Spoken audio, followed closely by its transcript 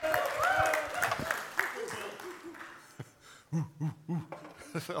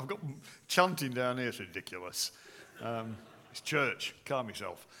I've got chanting down here, it's ridiculous. It's church, calm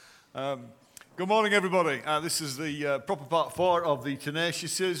yourself. Good morning, everybody. This is the proper part 4 of the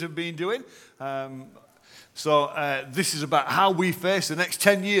Tenacious series we've been doing. So this is about how we face the next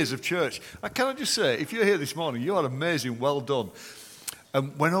 10 years of church. Can I just say, if you're here this morning, you are amazing, well done.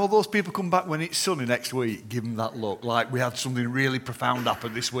 And when all those people come back when it's sunny next week, give them that look, like we had something really profound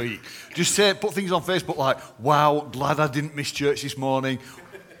happen this week. Just say, put things on Facebook like, wow, glad I didn't miss church this morning.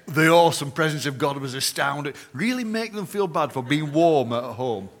 The awesome presence of God was astounding. Really make them feel bad for being warm at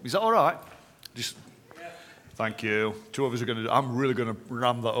home. Is that all right? Just thank you. 2 of us are going to do. I'm really going to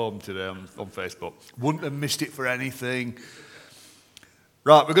ram that home today on Facebook. Wouldn't have missed it for anything.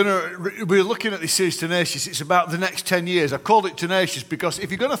 Right, we're looking at this series Tenacious. It's about the next 10 years. I called it Tenacious because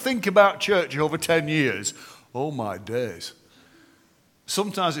if you're going to think about church over 10 years, oh my days.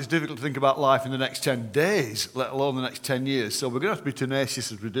 Sometimes it's difficult to think about life in the next 10 days, let alone the next 10 years. So we're going to have to be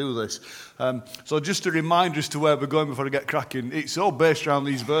tenacious as we do this. So just a reminder as to where we're going before I get cracking. It's all based around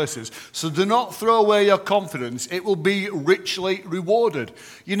these verses. So do not throw away your confidence. It will be richly rewarded.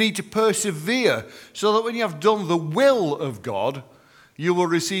 You need to persevere so that when you have done the will of God, you will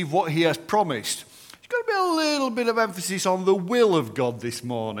receive what he has promised. There's got to be a little bit of emphasis on the will of God this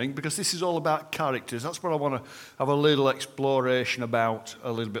morning because this is all about characters. That's what I want to have a little exploration about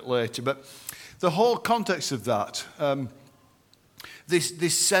a little bit later. But the whole context of that,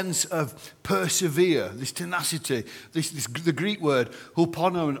 this sense of persevere, this tenacity, the Greek word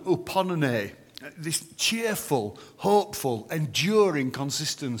uponone, this cheerful, hopeful, enduring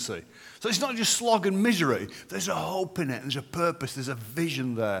consistency. So it's not just slog and misery. There's a hope in it. There's a purpose. There's a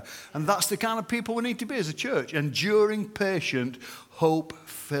vision there. And that's the kind of people we need to be as a church. Enduring, patient,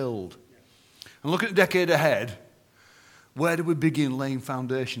 hope-filled. And looking at the decade ahead, where do we begin laying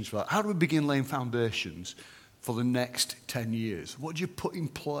foundations for that? How do we begin laying foundations for the next 10 years? What do you put in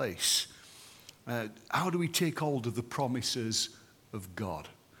place? How do we take hold of the promises of God?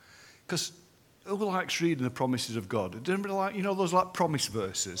 Because who likes reading the promises of God? Does anybody like, those like promise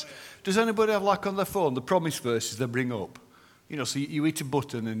verses? Does anybody have like on their phone the promise verses they bring up? So you hit a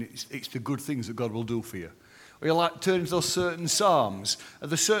button and it's the good things that God will do for you. Or you like turning to those certain psalms. Are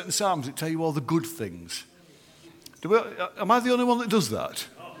there certain psalms that tell you all the good things? Am I the only one that does that?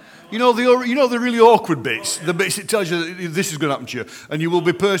 The really awkward bits, the bits that tells you that this is going to happen to you and you will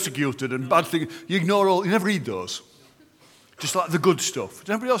be persecuted and bad things. You ignore all, you never read those. Just like the good stuff. Does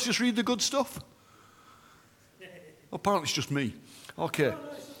anybody else just read the good stuff? Apparently it's just me. Okay.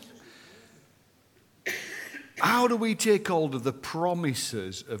 How do we take hold of the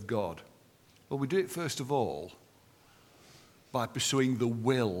promises of God? Well, we do it first of all by pursuing the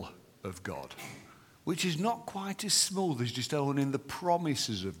will of God, which is not quite as smooth as just owning the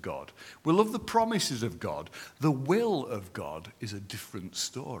promises of God. We love the promises of God. The will of God is a different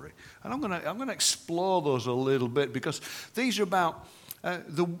story. And I'm going to explore those a little bit because these are about,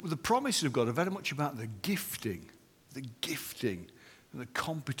 the promises of God are very much about the gifting and the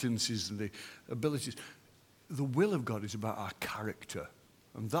competencies and the abilities. The will of God is about our character.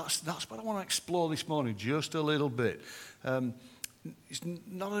 And that's what I want to explore this morning just a little bit. It's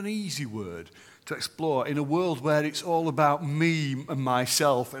not an easy word to explore in a world where it's all about me and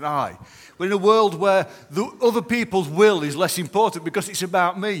myself and I. We're in a world where the other people's will is less important because it's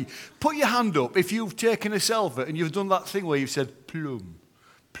about me. Put your hand up if you've taken a selfie and you've done that thing where you've said plum.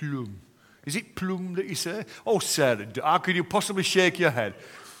 Is it plum that you say? Oh, Sarah, how could you possibly shake your head?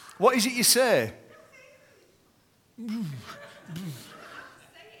 What is it you say?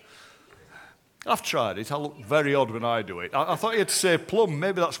 I've tried it. I look very odd when I do it. I thought you had to say plum.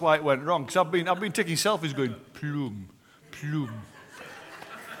 Maybe that's why it went wrong. Because I've been taking selfies going, plum.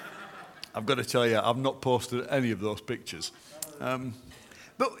 I've got to tell you, I've not posted any of those pictures.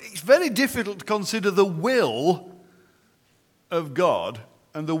 But it's very difficult to consider the will of God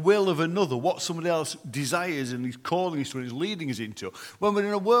and the will of another, what somebody else desires and is calling us to and is leading us into, when we're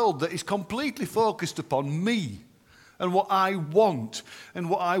in a world that is completely focused upon me and what I want and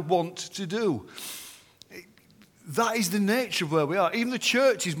what I want to do. That is the nature of where we are. Even the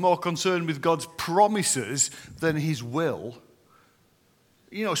church is more concerned with God's promises than his will.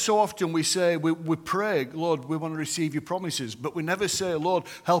 So often we say, we pray, Lord, we want to receive your promises, but we never say, Lord,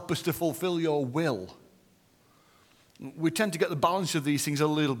 help us to fulfill your will. We tend to get the balance of these things a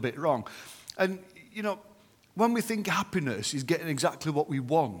little bit wrong. And, when we think happiness is getting exactly what we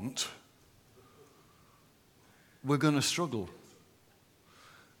want, we're going to struggle.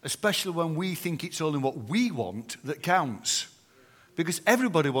 Especially when we think it's only what we want that counts. Because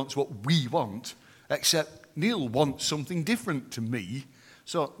everybody wants what we want, except Neil wants something different to me,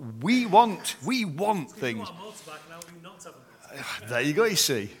 So we want things. You want a motorbike and how do you not have a motorbike? There you go, you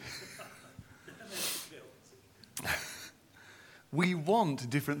see. We want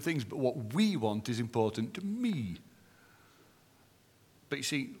different things, but what we want is important to me. But you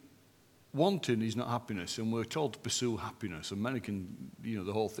see, wanting is not happiness, and we're told to pursue happiness. American,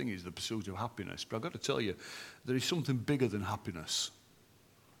 the whole thing is the pursuit of happiness. But I've got to tell you, there is something bigger than happiness.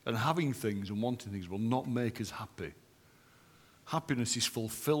 And having things and wanting things will not make us happy. Happiness is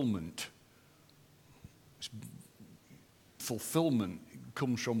fulfillment. Fulfillment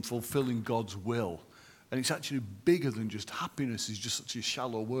comes from fulfilling God's will. And it's actually bigger than just happiness is just such a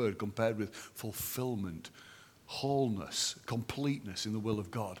shallow word compared with fulfillment, wholeness, completeness in the will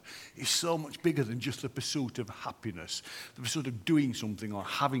of God. It's so much bigger than just the pursuit of happiness. The pursuit of doing something or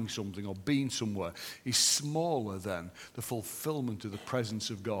having something or being somewhere is smaller than the fulfillment of the presence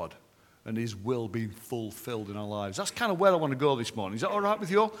of God and His will being fulfilled in our lives. That's kind of where I want to go this morning. Is that all right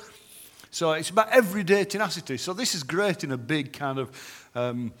with you all? So it's about everyday tenacity. So this is great in a big kind of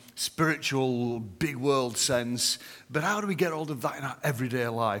spiritual, big world sense. But how do we get hold of that in our everyday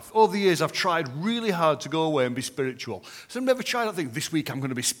life? Over the years, I've tried really hard to go away and be spiritual. So I've never tried to think, this week I'm going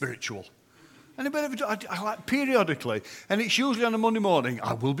to be spiritual. Anybody ever do? I like periodically. And it's usually on a Monday morning,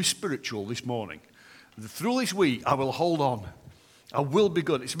 I will be spiritual this morning. Through this week, I will hold on. I will be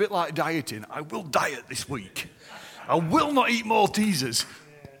good. It's a bit like dieting. I will diet this week. I will not eat Maltesers.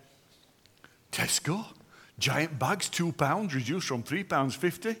 Tesco, giant bags, £2, reduced from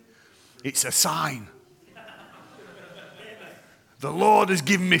 £3.50. It's a sign. The Lord has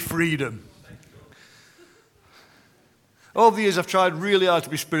given me freedom. Over the years, I've tried really hard to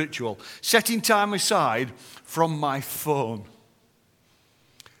be spiritual, setting time aside from my phone,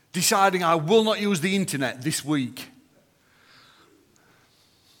 deciding I will not use the internet this week.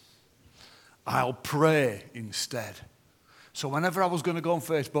 I'll pray instead. So whenever I was going to go on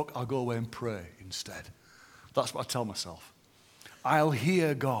Facebook, I'll go away and pray instead. That's what I tell myself. I'll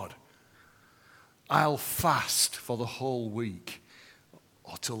hear God. I'll fast for the whole week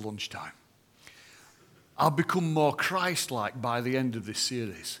or till lunchtime. I'll become more Christ-like by the end of this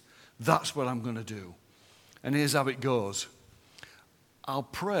series. That's what I'm going to do. And here's how it goes. I'll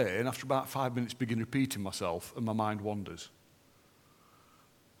pray, and after about 5 minutes begin repeating myself, and my mind wanders.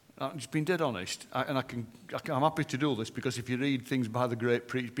 I'm just being dead honest, I'm happy to do this because if you read things by the great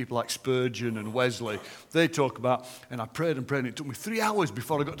people like Spurgeon and Wesley, they talk about, and I prayed and prayed, and it took me 3 hours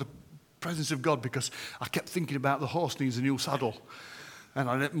before I got to the presence of God because I kept thinking about the horse needs a new saddle. And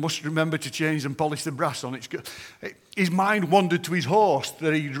I must remember to change and polish the brass on it. His mind wandered to his horse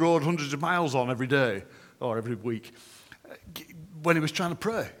that he rode hundreds of miles on every day or every week when he was trying to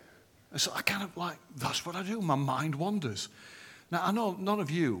pray. And so I kind of that's what I do. My mind wanders. Now, I know none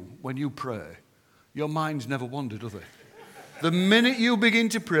of you, when you pray, your minds never wander, do they? The minute you begin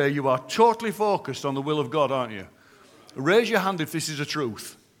to pray, you are totally focused on the will of God, aren't you? Raise your hand if this is a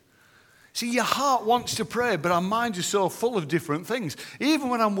truth. See, your heart wants to pray, but our minds are so full of different things. Even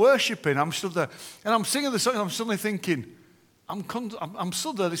when I'm worshipping, I'm stood there, and I'm singing the song, I'm suddenly thinking, I'm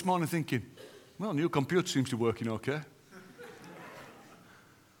stood there this morning thinking, well, new computer seems to be working okay.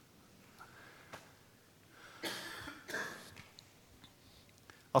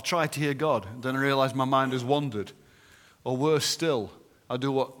 I'll try to hear God, then I realise my mind has wandered. Or worse still, I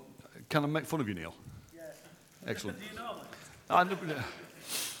do what... Can I make fun of you, Neil? Yeah. Excellent. Do you know that?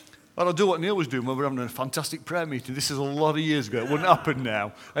 I'll do what Neil was doing when we were having a fantastic prayer meeting. This is a lot of years ago. It wouldn't happen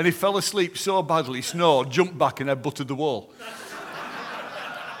now. And he fell asleep so badly, he snored, jumped back and head-butted the wall.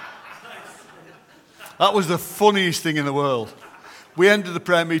 That was the funniest thing in the world. We ended the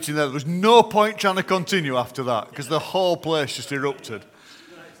prayer meeting there. There was no point trying to continue after that because the whole place just erupted.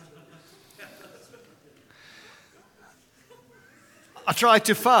 I tried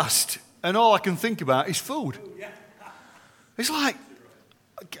to fast, and all I can think about is food. It's like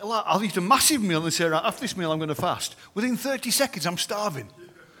I'll eat a massive meal and say, right, after this meal I'm going to fast. Within 30 seconds I'm starving.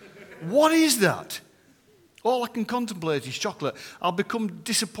 What is that? All I can contemplate is chocolate. I'll become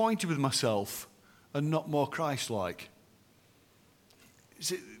disappointed with myself and not more Christ-like.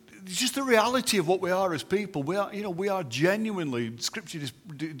 It's just the reality of what we are as people. We are genuinely, Scripture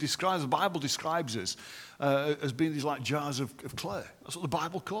describes, the Bible describes us as being these like jars of clay. That's what the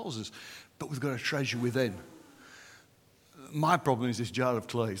Bible calls us. But we've got a treasure within. My problem is this jar of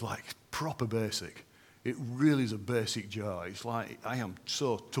clay is like proper basic. It really is a basic jar. It's like I am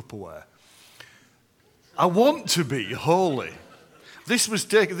so Tupperware. I want to be holy. This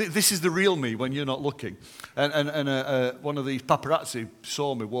is the real me when you're not looking. And one of these paparazzi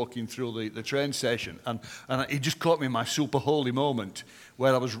saw me walking through the train station, and he just caught me in my super holy moment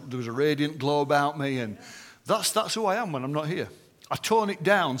where there was a radiant glow about me, and that's who I am when I'm not here. I tone it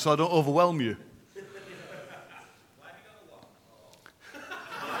down so I don't overwhelm you.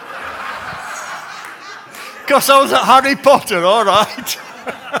 Because I was at Harry Potter, all right.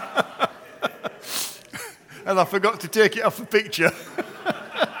 And I forgot to take it off the picture.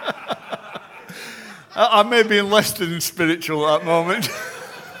 I may be less than spiritual at that moment.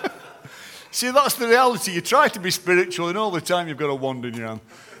 See, that's the reality. You try to be spiritual, and all the time you've got a wand in your hand.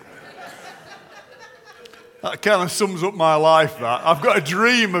 That kind of sums up my life, that. I've got a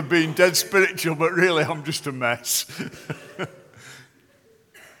dream of being dead spiritual, but really I'm just a mess.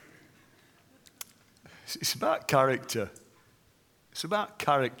 It's about character. It's about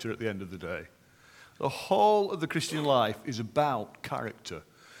character at the end of the day. The whole of the Christian life is about character.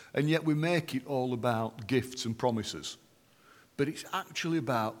 And yet we make it all about gifts and promises. But it's actually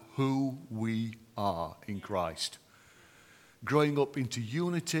about who we are in Christ. Growing up into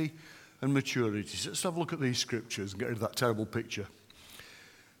unity and maturity. So let's have a look at these scriptures and get rid of that terrible picture.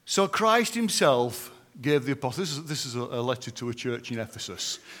 So Christ himself gave the apostles, this is a letter to a church in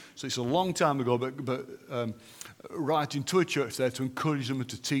Ephesus. So it's a long time ago, but writing to a church there to encourage them and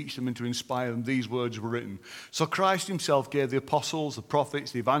to teach them and to inspire them, these words were written. So Christ himself gave the apostles, the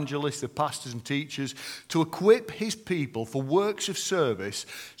prophets, the evangelists, the pastors and teachers to equip his people for works of service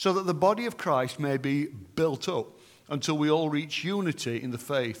so that the body of Christ may be built up until we all reach unity in the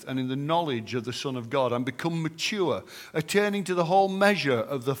faith and in the knowledge of the Son of God and become mature, attaining to the whole measure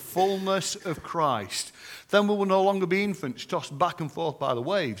of the fullness of Christ. Then we will no longer be infants, tossed back and forth by the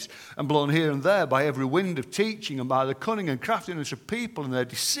waves and blown here and there by every wind of teaching and by the cunning and craftiness of people and their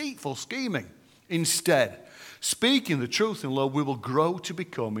deceitful scheming. Instead, speaking the truth in love, we will grow to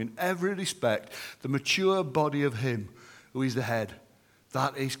become in every respect the mature body of him who is the head.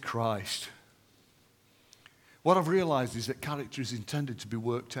 That is Christ. What I've realized is that character is intended to be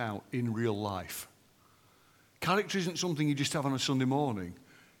worked out in real life. Character isn't something you just have on a Sunday morning.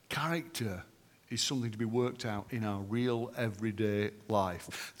 Character is something to be worked out in our real everyday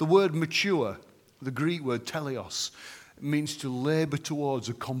life. The word mature, the Greek word teleos, means to labor towards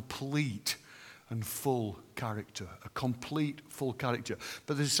a complete and full character. A complete, full character.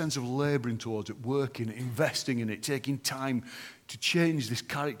 But there's a sense of laboring towards it, working, investing in it, taking time to change this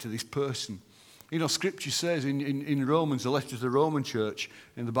character, this person. You know, Scripture says in Romans, the letter to the Roman church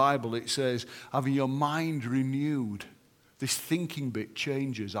in the Bible, it says, having your mind renewed. This thinking bit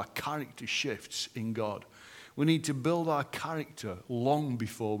changes. Our character shifts in God. We need to build our character long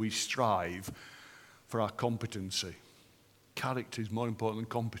before we strive for our competency. Character is more important than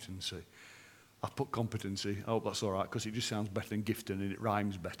competency. I put competency. I hope that's all right because it just sounds better than gifted and it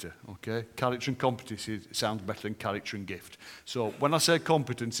rhymes better, okay? Character and competency sounds better than character and gift. So when I say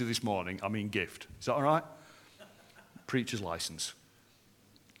competency this morning, I mean gift. Is that all right? Preacher's license.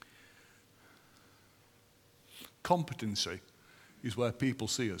 Competency is where people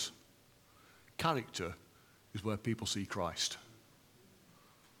see us. Character is where people see Christ.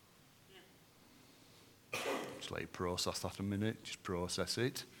 Just let you process that a minute. Just process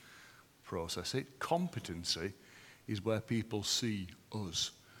it. Competency is where people see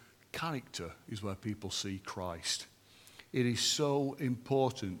us. Character is where people see Christ. It is so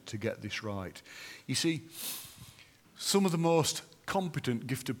important to get this right. You see, some of the most competent,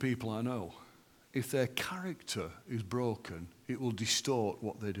 gifted people I know, if their character is broken, it will distort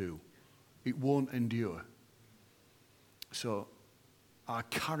what they do. It won't endure. So our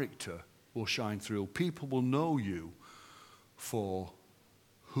character will shine through. People will know you for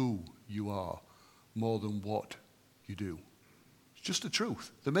who you are more than what you do. It's just the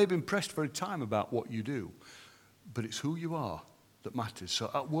truth. They may be impressed for a time about what you do, but it's who you are that matters. So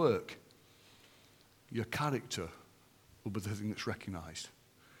at work, your character will be the thing that's recognized.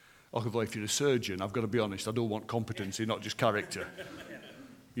 Although if you're a surgeon, I've got to be honest, I do want competency, not just character.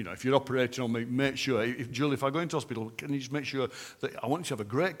 You know, if you're operating on me, make sure, Julie, if I go into hospital, can you just make sure that I want you to have a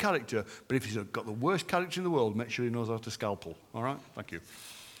great character, but if he's got the worst character in the world, make sure he knows how to scalpel. All right? Thank you.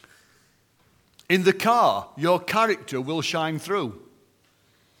 In the car, your character will shine through.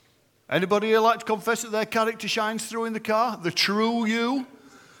 Anybody here like to confess that their character shines through in the car? The true you?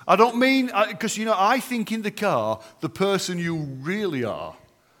 I don't mean, because, you know, I think in the car, the person you really are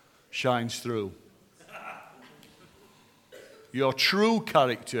shines through. Your true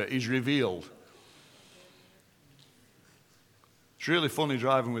character is revealed. It's really funny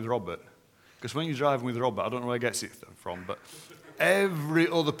driving with Robert. Because when you're driving with Robert, I don't know where he gets it from, but every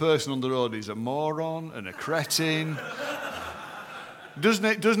other person on the road is a moron and a cretin. Does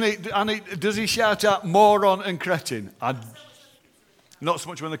he shout out moron and cretin? Not so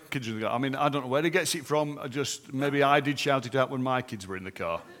much when the kids are in the car. I mean, I don't know where he gets it from. Maybe I did shout it out when my kids were in the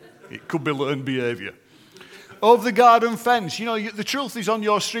car. It could be learned behaviour. over the garden fence. You know, the truth is on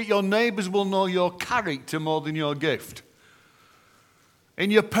your street, your neighbours will know your character more than your gift. In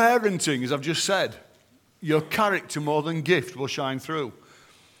your parenting, as I've just said, your character more than gift will shine through.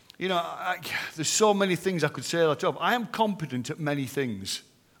 You know, there's so many things I could say that up. I am competent at many things.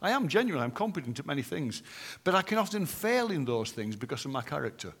 I am genuinely, I'm competent at many things. But I can often fail in those things because of my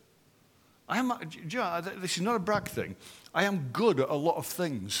character. This is not a brag thing. I am good at a lot of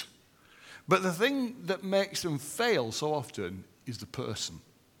things. But the thing that makes them fail so often is the person.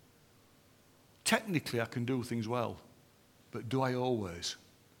 Technically, I can do things well. But do I always?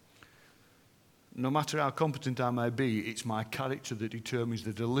 No matter how competent I may be, it's my character that determines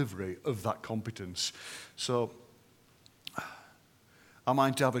the delivery of that competence. So, I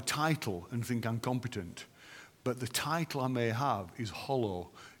might have a title and think I'm competent, but the title I may have is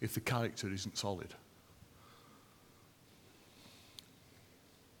hollow if the character isn't solid.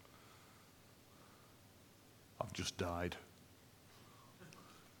 I've just died.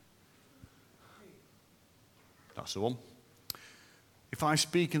 That's the one. If I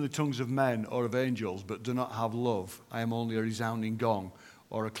speak in the tongues of men or of angels, but do not have love, I am only a resounding gong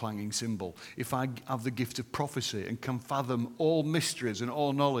or a clanging cymbal. If I have the gift of prophecy and can fathom all mysteries and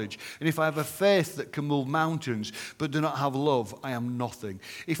all knowledge, and if I have a faith that can move mountains, but do not have love, I am nothing.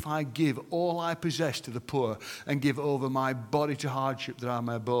 If I give all I possess to the poor and give over my body to hardship that I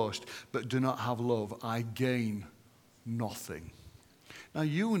may boast, but do not have love, I gain nothing. Now,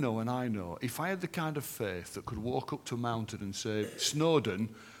 you know and I know, if I had the kind of faith that could walk up to a mountain and say, Snowdon,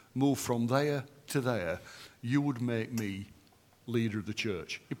 move from there to there, you would make me leader of the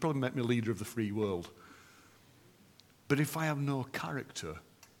church. You'd probably make me leader of the free world. But if I have no character,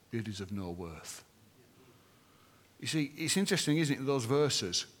 it is of no worth. You see, it's interesting, isn't it, in those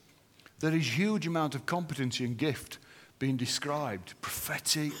verses? There is huge amount of competency and gift being described.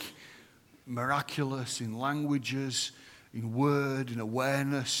 Prophetic, miraculous, in languages, in word, in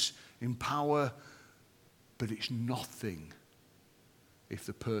awareness, in power, but it's nothing if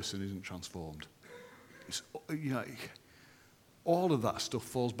the person isn't transformed. It's, you know, all of that stuff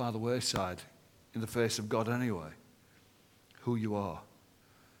falls by the wayside in the face of God anyway, who you are.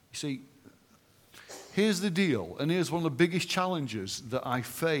 You see, here's the deal, and here's one of the biggest challenges that I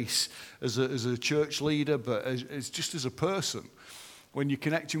face as a church leader, but as just as a person. When you're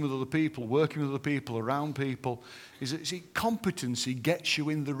connecting with other people, working with other people, around people, is that, see, competency gets you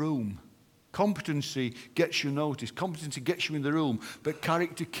in the room. Competency gets you noticed. Competency gets you in the room, but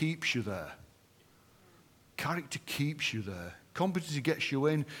character keeps you there. Character keeps you there. Competency gets you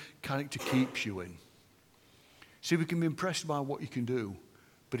in, character keeps you in. See, we can be impressed by what you can do,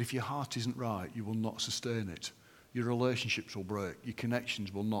 but if your heart isn't right, you will not sustain it. Your relationships will break. Your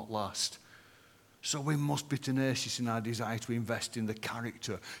connections will not last. So we must be tenacious in our desire to invest in the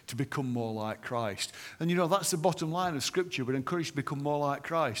character, to become more like Christ. And you know, that's the bottom line of Scripture. We're encouraged to become more like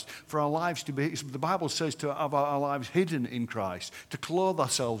Christ. For our lives to be, the Bible says to have our lives hidden in Christ, to clothe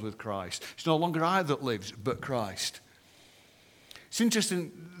ourselves with Christ. It's no longer I that lives, but Christ. It's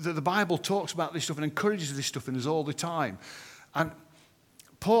interesting that the Bible talks about this stuff and encourages this stuff in us all the time. And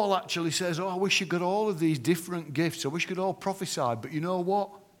Paul actually says, I wish you got all of these different gifts. I wish you could all prophesy. But you know what?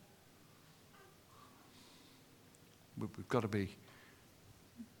 We've got to be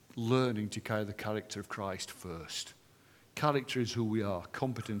learning to carry the character of Christ first. Character is who we are.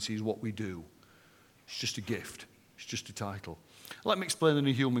 Competency is what we do. It's just a gift. It's just a title. Let me explain in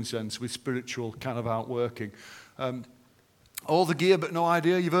a human sense with spiritual kind of outworking. All the gear but no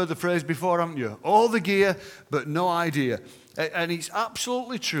idea. You've heard the phrase before, haven't you? All the gear but no idea. And it's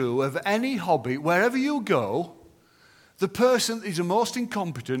absolutely true of any hobby. Wherever you go, the person that is the most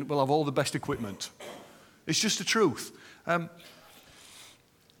incompetent will have all the best equipment. It's just the truth.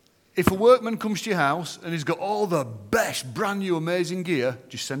 If a workman comes to your house and he's got all the best, brand new, amazing gear,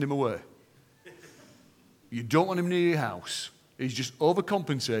 just send him away. You don't want him near your house. He's just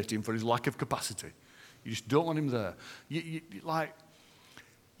overcompensating for his lack of capacity. You just don't want him there. You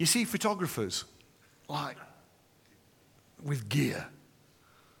see photographers, like, with gear.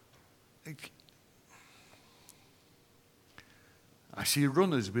 I see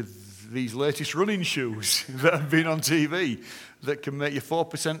runners with these latest running shoes that have been on TV that can make you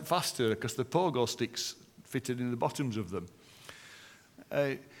 4% faster because the pogo sticks fitted in the bottoms of them.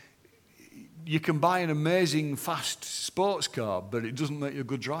 You can buy an amazing fast sports car, but it doesn't make you a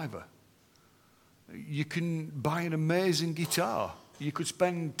good driver. You can buy an amazing guitar. You could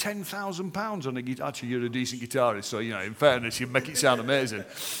spend £10,000 on a guitar. Actually, you're a decent guitarist, so, you know, in fairness, you make it sound amazing.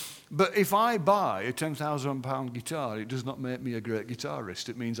 But if I buy a £10,000 guitar, it does not make me a great guitarist.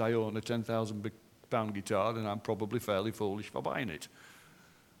 It means I own a £10,000 guitar, and I'm probably fairly foolish for buying it.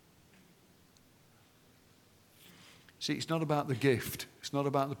 See, it's not about the gift. It's not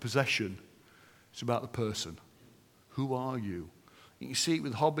about the possession. It's about the person. Who are you? You can see it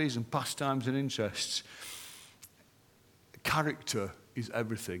with hobbies and pastimes and interests. Character is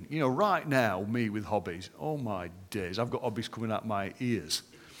everything. You know, right now, me with hobbies, oh my days, I've got hobbies coming out my ears.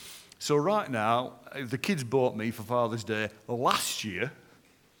 So right now, the kids bought me for Father's Day last year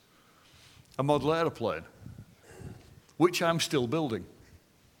a model aeroplane, which I'm still building.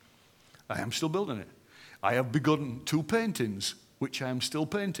 I am still building it. I have begun 2 paintings, which I am still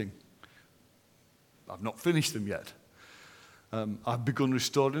painting. I've not finished them yet. I've begun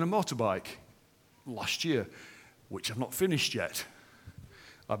restoring a motorbike last year, which I've not finished yet.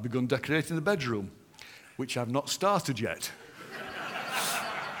 I've begun decorating the bedroom, which I've not started yet.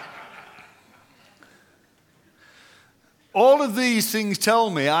 All of these things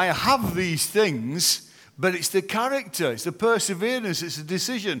tell me I have these things, but it's the character, it's the perseverance, it's the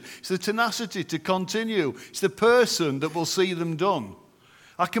decision, it's the tenacity to continue. It's the person that will see them done.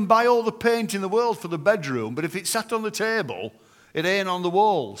 I can buy all the paint in the world for the bedroom, but if it's sat on the table, it ain't on the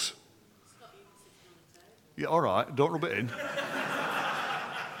walls. Yeah, all right, don't rub it in.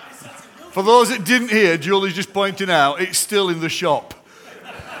 For those that didn't hear, Julie's just pointing out, it's still in the shop.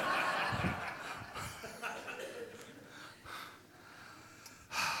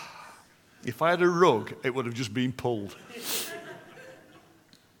 If I had a rug, it would have just been pulled.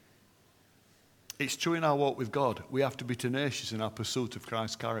 It's true in our walk with God. We have to be tenacious in our pursuit of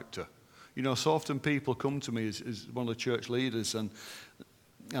Christ's character. You know, so often people come to me as one of the church leaders, and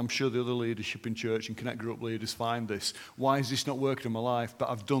I'm sure the other leadership in church and Connect Group leaders find this. Why is this not working in my life? But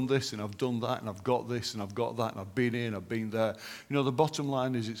I've done this and I've done that and I've got this and I've got that and I've been here and I've been there. You know, the bottom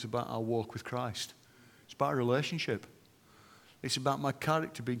line is it's about our walk with Christ. It's about a relationship. It's about my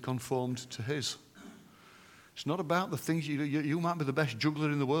character being conformed to his. It's not about the things you might be the best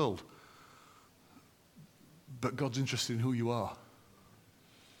juggler in the world, but God's interested in who you are.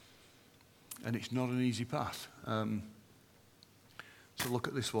 And it's not an easy path. So look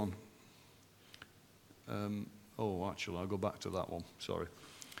at this one. Actually, I'll go back to that one. Sorry.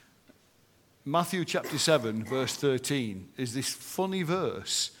 Matthew chapter 7, verse 13, is this funny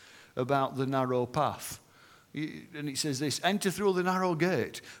verse about the narrow path. And it says this, enter through the narrow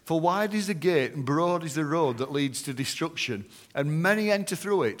gate, for wide is the gate and broad is the road that leads to destruction, and many enter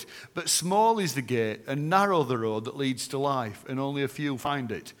through it. But small is the gate and narrow the road that leads to life, and only a few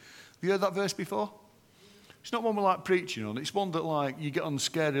find it. Have you heard that verse before? It's not one we like preaching on. It's one that like you get on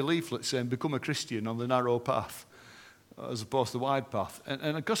scary leaflets saying, become a Christian on the narrow path, as opposed to the wide path.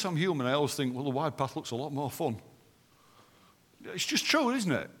 And because I'm human, I always think, well, the wide path looks a lot more fun. It's just true,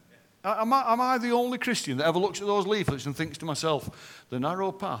 isn't it? Am I the only Christian that ever looks at those leaflets and thinks to myself, the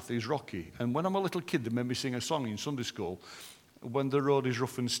narrow path is rocky. And when I'm a little kid, they made me sing a song in Sunday school, when the road is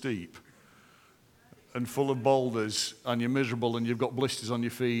rough and steep and full of boulders and you're miserable and you've got blisters on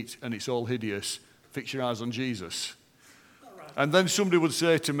your feet and it's all hideous, fix your eyes on Jesus. And then somebody would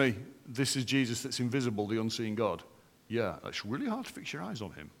say to me, this is Jesus that's invisible, the unseen God. Yeah, it's really hard to fix your eyes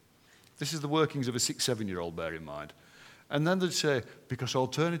on him. This is the workings of a 6, 7-year-old, bear in mind. And then they'd say, because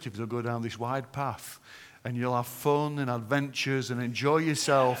alternatives will go down this wide path and you'll have fun and adventures and enjoy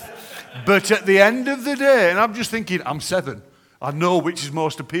yourself. But at the end of the day, and I'm just thinking, I'm 7. I know which is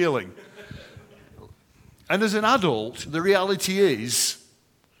most appealing. And as an adult, the reality is,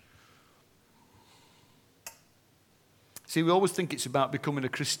 see, we always think it's about becoming a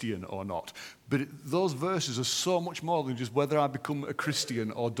Christian or not. But those verses are so much more than just whether I become a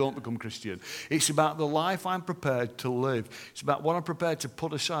Christian or don't become Christian. It's about the life I'm prepared to live. It's about what I'm prepared to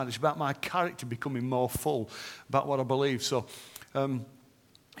put aside. It's about my character becoming more full, about what I believe. So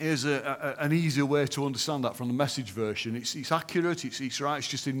here's an easier way to understand that from the Message version. It's accurate, it's right, it's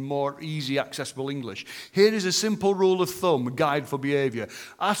just in more easy, accessible English. Here is a simple rule of thumb, a guide for behavior.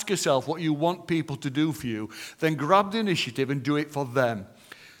 Ask yourself what you want people to do for you, then grab the initiative and do it for them.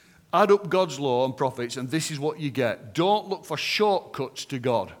 Add up God's law and prophets, and this is what you get. Don't look for shortcuts to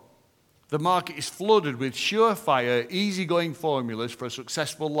God. The market is flooded with surefire, easygoing formulas for a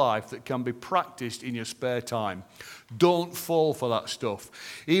successful life that can be practiced in your spare time. Don't fall for that stuff.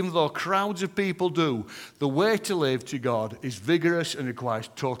 Even though crowds of people do, the way to live to God is vigorous and requires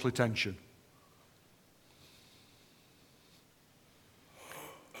total attention.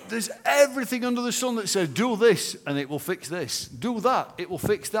 There's everything under the sun that says, do this and it will fix this. Do that, it will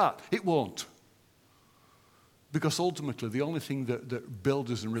fix that. It won't. Because ultimately, the only thing that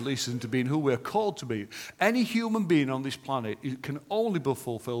builds us and releases into being who we're called to be, any human being on this planet, it can only be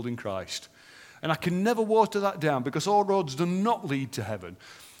fulfilled in Christ. And I can never water that down because all roads do not lead to heaven.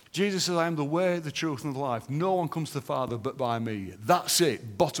 Jesus says, I am the way, the truth, and the life. No one comes to the Father but by me. That's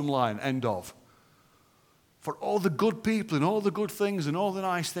it. Bottom line, end of. For all the good people and all the good things and all the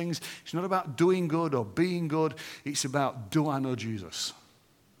nice things, it's not about doing good or being good. It's about, do I know Jesus?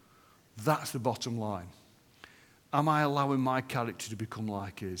 That's the bottom line. Am I allowing my character to become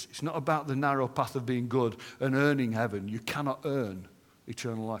like his? It's not about the narrow path of being good and earning heaven. You cannot earn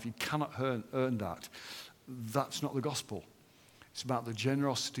eternal life. You cannot earn that. That's not the gospel. It's about the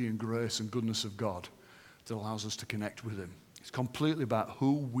generosity and grace and goodness of God that allows us to connect with him. It's completely about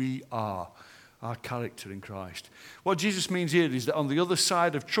who we are, our character in Christ. What Jesus means here is that on the other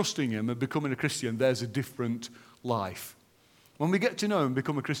side of trusting him and becoming a Christian, there's a different life. When we get to know him and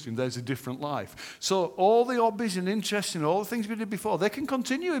become a Christian, there's a different life. So all the hobbies and interests and all the things we did before, they can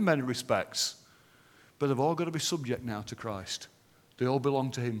continue in many respects. But they've all got to be subject now to Christ. They all belong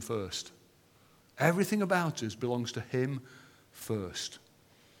to him first. Everything about us belongs to him first.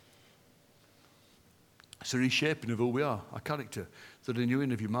 It's a reshaping of who we are, our character, the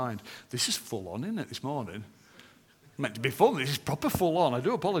renewing of your mind. This is full on, isn't it, this morning? Meant to be fun. This is proper full on. I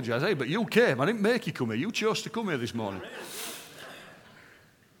do apologise, but you came. I didn't make you come here. You chose to come here this morning.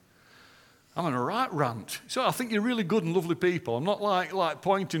 I'm on a right rant. So I think you're really good and lovely people. I'm not like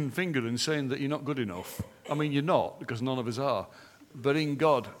pointing finger and saying that you're not good enough. I mean, you're not, because none of us are. But in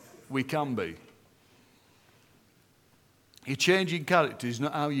God, we can be. Your changing character is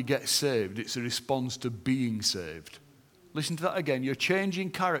not how you get saved. It's a response to being saved. Listen to that again. Your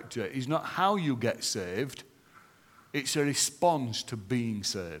changing character is not how you get saved. It's a response to being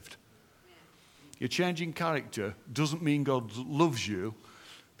saved. Your changing character doesn't mean God loves you.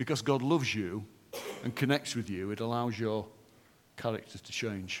 Because God loves you and connects with you, it allows your character to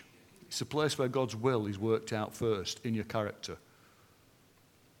change. It's a place where God's will is worked out first in your character.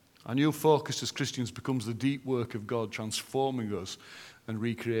 Our new focus as Christians becomes the deep work of God transforming us and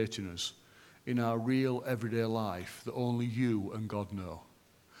recreating us in our real everyday life that only you and God know.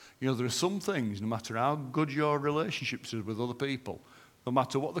 You know, there are some things, no matter how good your relationships are with other people, no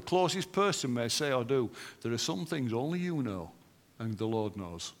matter what the closest person may say or do, there are some things only you know. And the Lord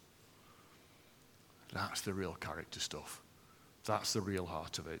knows. That's the real character stuff. That's the real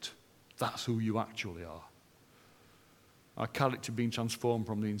heart of it. That's who you actually are. Our character being transformed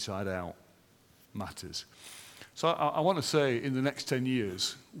from the inside out matters. So I want to say in the next 10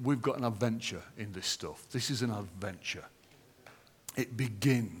 years, we've got an adventure in this stuff. This is an adventure. It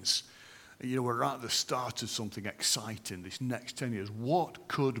begins. You know, we're right at the start of something exciting, this next 10 years. What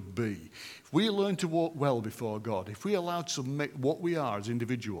could be? If we learn to walk well before God, if we allow to submit what we are as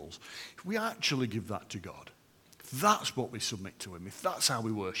individuals, if we actually give that to God, if that's what we submit to him, if that's how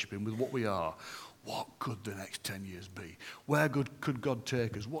we worship him with what we are, what could the next 10 years be? Where could God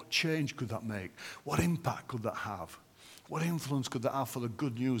take us? What change could that make? What impact could that have? What influence could that have for the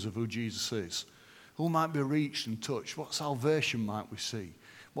good news of who Jesus is? Who might be reached and touched? What salvation might we see?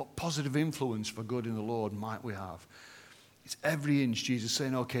 What positive influence for good in the Lord might we have? It's every inch Jesus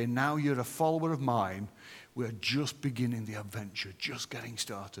saying, okay, now you're a follower of mine. We're just beginning the adventure, just getting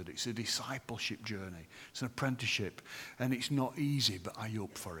started. It's a discipleship journey. It's an apprenticeship. And it's not easy, but are you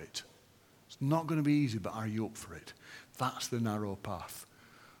up for it? It's not going to be easy, but are you up for it? That's the narrow path.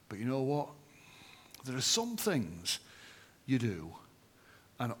 But you know what? There are some things you do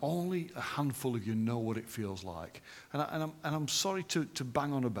and only a handful of you know what it feels like. And I'm sorry to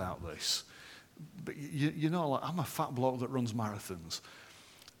bang on about this, but you know, like, I'm a fat bloke that runs marathons.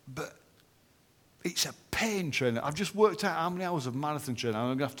 But it's a pain training. I've just worked out how many hours of marathon training I'm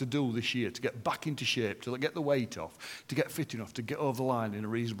going to have to do this year to get back into shape, to get the weight off, to get fit enough, to get over the line in a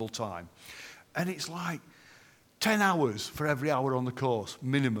reasonable time. And it's like 10 hours for every hour on the course,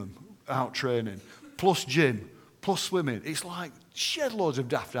 minimum, out training, plus gym, plus swimming. It's like shed loads of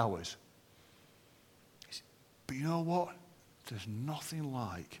daft hours. But you know what? There's nothing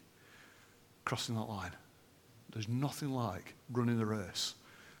like crossing that line. There's nothing like running the race.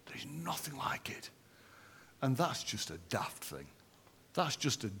 There's nothing like it. And that's just a daft thing. That's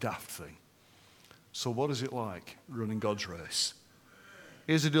just a daft thing. So what is it like running God's race?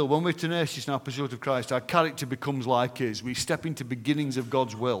 Here's the deal. When we're tenacious in our pursuit of Christ, our character becomes like his. We step into beginnings of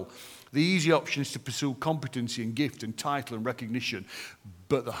God's will. The easy option is to pursue competency and gift and title and recognition.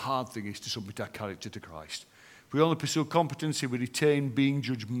 But the hard thing is to submit our character to Christ. If we only pursue competency, we retain being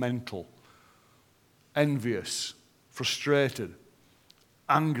judgmental, envious, frustrated,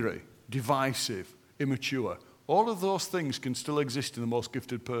 angry, divisive, immature. All of those things can still exist in the most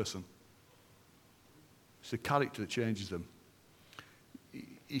gifted person. It's the character that changes them.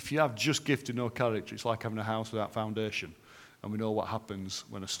 If you have just gift and no character, it's like having a house without foundation. And we know what happens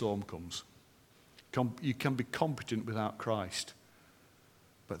when a storm comes. You can be competent without Christ,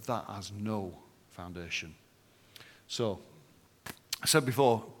 but that has no foundation. So, I said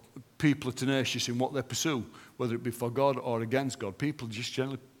before, people are tenacious in what they pursue, whether it be for God or against God. People are just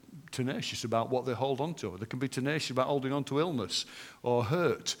generally tenacious about what they hold on to. They can be tenacious about holding on to illness or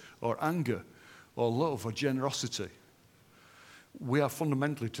hurt or anger or love or generosity. We are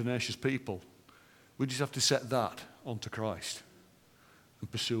fundamentally tenacious people. We just have to set that onto Christ and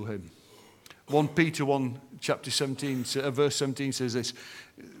pursue him. 1 Peter 1, chapter 17, verse 17 says this,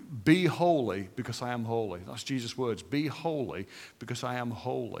 be holy because I am holy. That's Jesus' words. Be holy because I am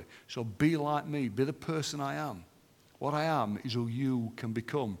holy. So be like me. Be the person I am. What I am is who you can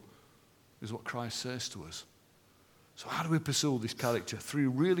become, is what Christ says to us. So how do we pursue this character? 3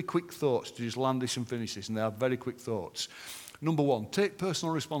 really quick thoughts to just land this and finish this, and they are very quick thoughts. Number 1, take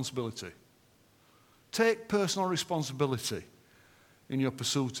personal responsibility. Take personal responsibility in your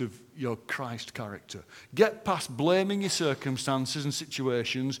pursuit of your Christ character. Get past blaming your circumstances and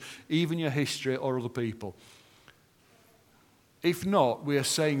situations, even your history or other people. If not, we are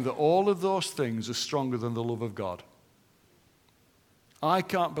saying that all of those things are stronger than the love of God. I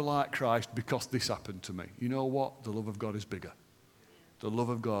can't be like Christ because this happened to me. You know what? The love of God is bigger. The love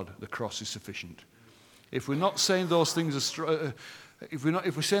of God, the cross is sufficient. If we're not saying those things are if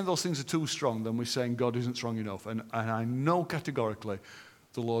we're saying those things are too strong, then we're saying God isn't strong enough. And I know categorically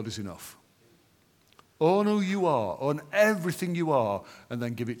the Lord is enough. Own who you are, own everything you are, and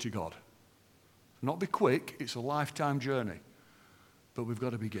then give it to God. Not be quick, it's a lifetime journey. But we've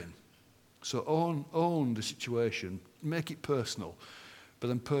got to begin. So own the situation, make it personal, but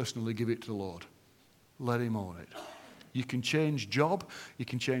then personally give it to the Lord. Let him own it. You can change job, you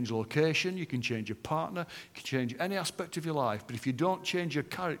can change location, you can change your partner, you can change any aspect of your life, but if you don't change your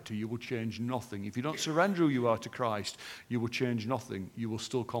character, you will change nothing. If you don't surrender who you are to Christ, you will change nothing. You will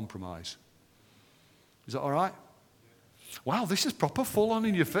still compromise. Is that all right? Wow, this is proper full on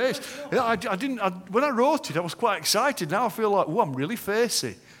in your face. Yeah, when I wrote it, I was quite excited. Now I feel like, I'm really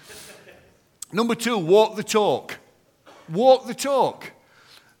facey. Number 2, walk the talk. Walk the talk.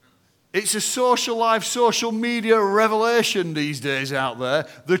 It's a social life, social media revelation these days out there.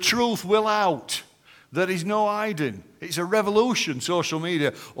 The truth will out. There is no hiding. It's a revolution, social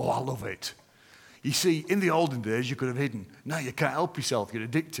media. Oh, I love it. You see, in the olden days, you could have hidden. Now you can't help yourself. You're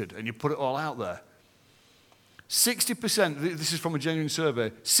addicted, and you put it all out there. 60%, this is from a genuine survey,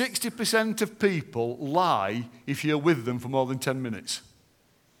 60% of people lie if you're with them for more than 10 minutes.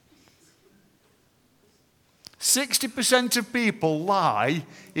 60% of people lie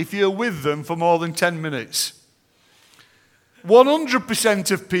if you're with them for more than 10 minutes.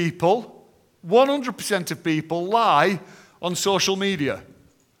 100% of people lie on social media.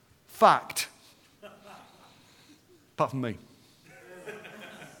 Fact. Apart from me.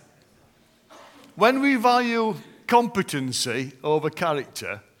 When we value competency over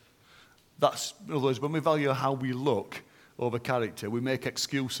character, that's, in other words, when we value how we look over character, we make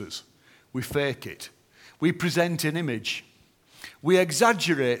excuses. We fake it. We present an image. We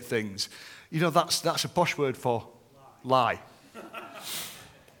exaggerate things. You know, that's a posh word for lie.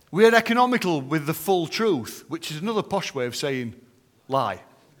 We are economical with the full truth, which is another posh way of saying lie.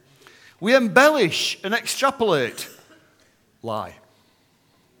 We embellish and extrapolate. Lie.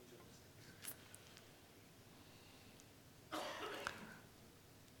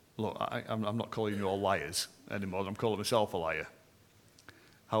 Look, I'm not calling you all liars anymore. I'm calling myself a liar.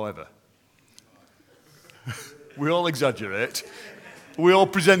 However, we all exaggerate. We all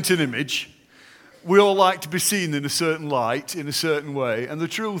present an image. We all like to be seen in a certain light, in a certain way. And the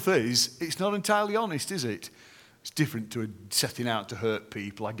truth is, it's not entirely honest, is it? It's different to setting out to hurt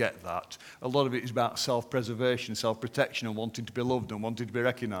people. I get that. A lot of it is about self-preservation, self-protection, and wanting to be loved and wanting to be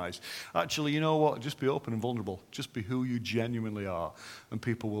recognized. Actually, you know what? Just be open and vulnerable. Just be who you genuinely are. And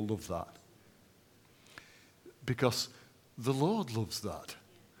people will love that. Because the Lord loves that.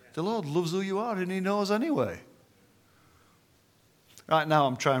 The Lord loves who you are, and he knows anyway. Right now,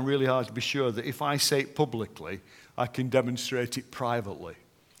 I'm trying really hard to be sure that if I say it publicly, I can demonstrate it privately.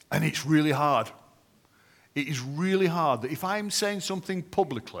 And it's really hard. It is really hard that if I'm saying something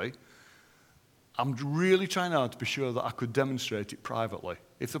publicly, I'm really trying hard to be sure that I could demonstrate it privately.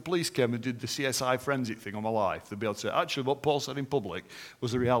 If the police came and did the CSI forensic thing on my life, they'd be able to say, actually, what Paul said in public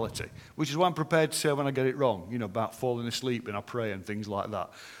was the reality. Which is why I'm prepared to say when I get it wrong, you know, about falling asleep when I pray and things like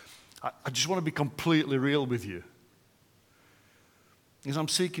that. I just want to be completely real with you. As I'm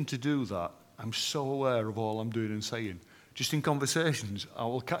seeking to do that, I'm so aware of all I'm doing and saying. Just in conversations, I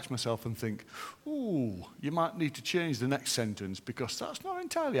will catch myself and think, ooh, you might need to change the next sentence because that's not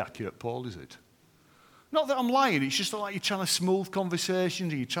entirely accurate, Paul, is it? Not that I'm lying, it's just like you're trying to smooth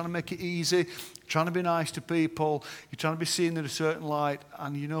conversations, you're trying to make it easy, trying to be nice to people, you're trying to be seen in a certain light,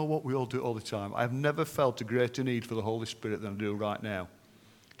 and you know what, we all do it all the time. I've never felt a greater need for the Holy Spirit than I do right now.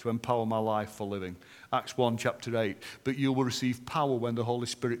 to empower my life for living. Acts 1, chapter 8. But you will receive power when the Holy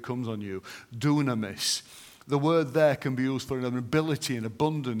Spirit comes on you. Dunamis. The word there can be used for an ability, an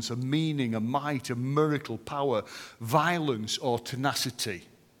abundance, a meaning, a might, a miracle, power, violence, or tenacity.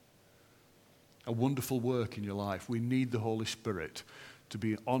 A wonderful work in your life. We need the Holy Spirit to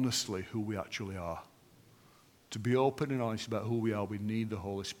be honestly who we actually are. To be open and honest about who we are, we need the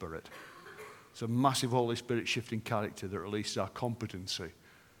Holy Spirit. It's a massive Holy Spirit shifting character that releases our competency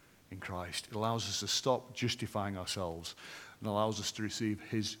in Christ. It allows us to stop justifying ourselves and allows us to receive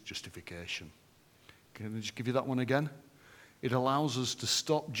his justification. Can I just give you that one again? It allows us to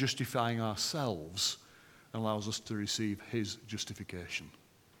stop justifying ourselves and allows us to receive his justification.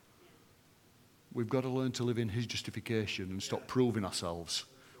 We've got to learn to live in his justification and stop proving ourselves.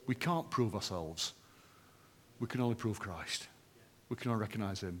 We can't prove ourselves. We can only prove Christ. We can only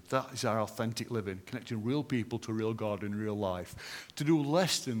recognize him. That is our authentic living, connecting real people to real God in real life. To do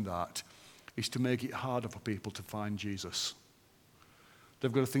less than that is to make it harder for people to find Jesus.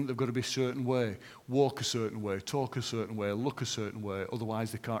 They've got to think they've got to be a certain way, walk a certain way, talk a certain way, look a certain way,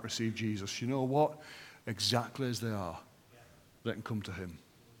 otherwise they can't receive Jesus. You know what? Exactly as they are, they can come to him.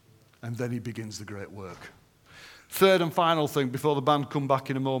 And then he begins the great work. Third and final thing before the band come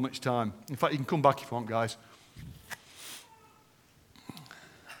back in a moment's time. In fact, you can come back if you want, guys.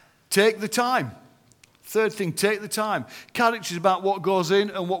 Take the time. Third thing, take the time. Character is about what goes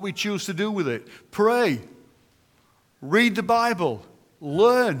in and what we choose to do with it. Pray. Read the Bible.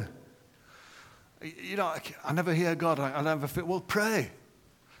 Learn. You know, I never hear God. I never feel, well, pray.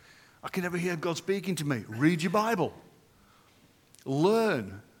 I can never hear God speaking to me. Read your Bible.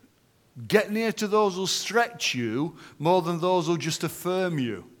 Learn. Get near to those who stretch you more than those who just affirm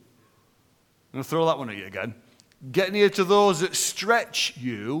you. I'm going to throw that one at you again. Get near to those that stretch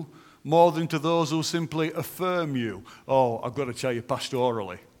you more than to those who simply affirm you. Oh, I've got to tell you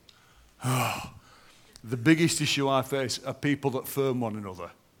pastorally. The biggest issue I face are people that affirm one another.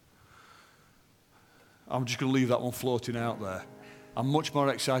 I'm just going to leave that one floating out there. I'm much more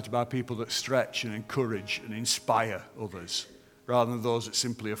excited by people that stretch and encourage and inspire others rather than those that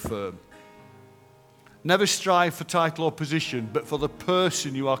simply affirm. Never strive for title or position, but for the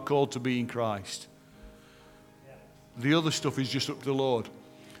person you are called to be in Christ. The other stuff is just up to the Lord.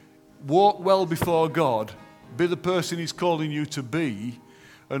 Walk well before God, be the person he's calling you to be,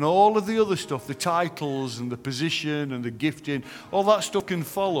 and all of the other stuff, the titles and the position and the gifting, all that stuff can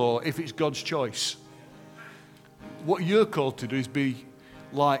follow if it's God's choice. What you're called to do is be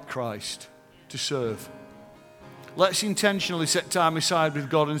like Christ, to serve. Let's intentionally set time aside with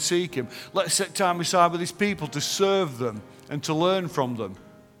God and seek him. Let's set time aside with his people to serve them and to learn from them.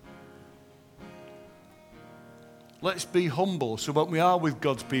 Let's be humble so when we are with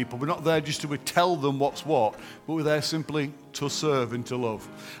God's people, we're not there just to tell them what's what, but we're there simply to serve and to love.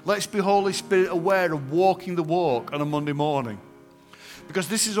 Let's be Holy Spirit aware of walking the walk on a Monday morning. Because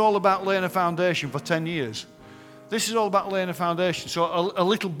this is all about laying a foundation for 10 years. This is all about laying a foundation. So a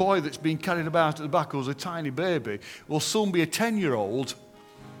little boy that's being carried about at the back who's a tiny baby will soon be a 10-year-old.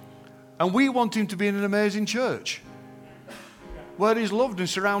 And we want him to be in an amazing church where he's loved and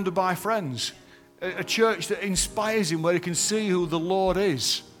surrounded by friends. A church that inspires him, where he can see who the Lord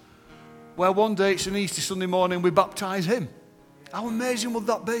is. Where one day it's an Easter Sunday morning we baptize him. How amazing would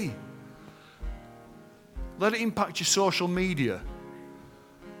that be? Let it impact your social media.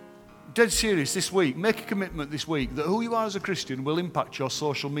 Dead serious this week. Make a commitment this week that who you are as a Christian will impact your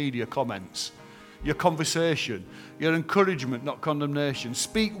social media comments, your conversation, your encouragement, not condemnation.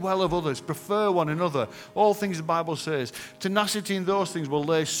 Speak well of others. Prefer one another. All things the Bible says. Tenacity in those things will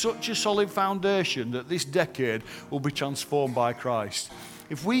lay such a solid foundation that this decade will be transformed by Christ.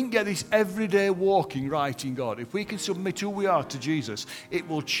 If we can get this everyday walking right in God, if we can submit who we are to Jesus, it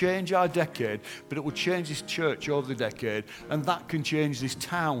will change our decade, but it will change this church over the decade, and that can change this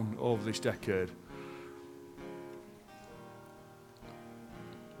town over this decade.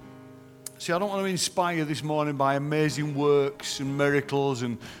 See, I don't want to inspire you this morning by amazing works and miracles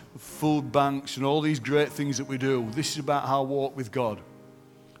and food banks and all these great things that we do. This is about how we walk with God.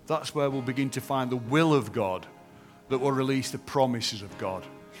 That's where we'll begin to find the will of God that will release the promises of God.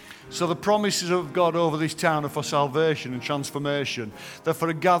 So the promises of God over this town are for salvation and transformation. They're for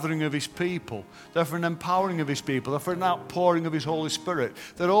a gathering of his people. They're for an empowering of his people. They're for an outpouring of his Holy Spirit.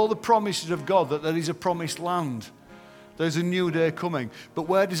 They're all the promises of God that there is a promised land. There's a new day coming. But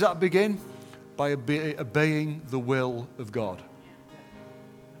where does that begin? By obeying the will of God.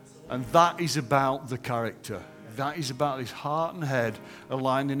 And that is about the character. That is about his heart and head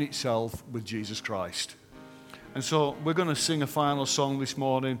aligning itself with Jesus Christ. And so we're going to sing a final song this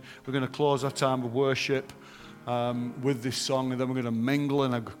morning. We're going to close our time of worship. with this song, and then we're going to mingle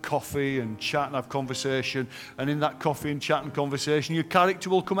and have coffee and chat and have conversation. And in that coffee and chat and conversation, your character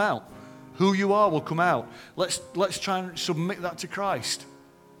will come out. Who you are will come out. Let's try and submit that to Christ.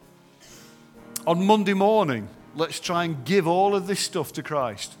 On Monday morning, let's try and give all of this stuff to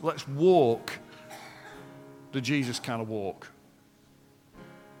Christ. Let's walk the Jesus kind of walk.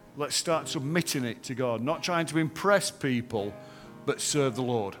 Let's start submitting it to God, not trying to impress people, but serve the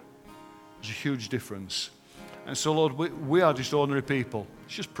Lord. There's a huge difference. And so, Lord, we are just ordinary people.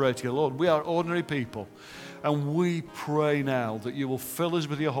 Let's just pray to you, Lord. We are ordinary people. And we pray now that you will fill us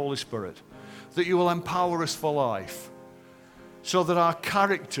with your Holy Spirit, that you will empower us for life, so that our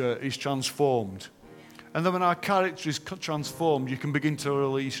character is transformed. And then when our character is transformed, you can begin to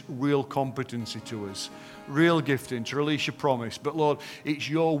release real competency to us, real gifting, to release your promise. But Lord, it's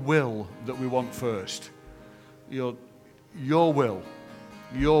your will that we want first. Your will,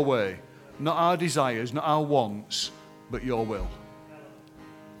 your way. Not our desires, not our wants, but your will.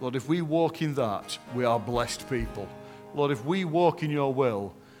 Lord, if we walk in that, we are blessed people. Lord, if we walk in your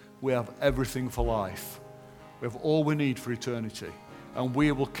will, we have everything for life. We have all we need for eternity. And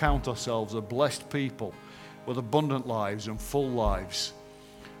we will count ourselves a blessed people with abundant lives and full lives,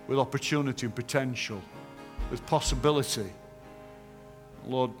 with opportunity and potential, with possibility.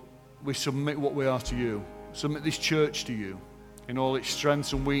 Lord, we submit what we are to you. Submit this church to you in all its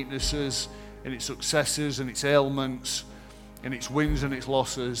strengths and weaknesses, in its successes and its ailments, in its wins and its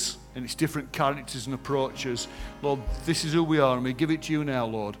losses, in its different characters and approaches. Lord, this is who we are, and we give it to you now,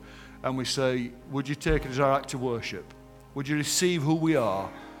 Lord. And we say, would you take it as our act of worship? Would you receive who we are?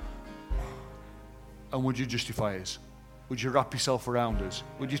 And would you justify us? Would you wrap yourself around us?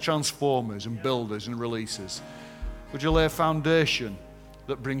 Would you transform us and build us and release us? Would you lay a foundation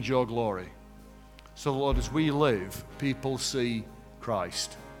that brings your glory? So, Lord, as we live, people see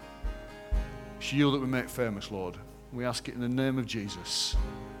Christ. It's you that we make famous, Lord. We ask it in the name of Jesus.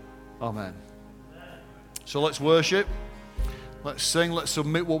 Amen. So let's worship. Let's sing. Let's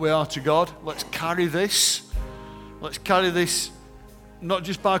submit what we are to God. Let's carry this. Let's carry this not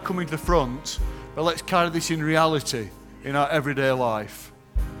just by coming to the front, but let's carry this in reality in our everyday life.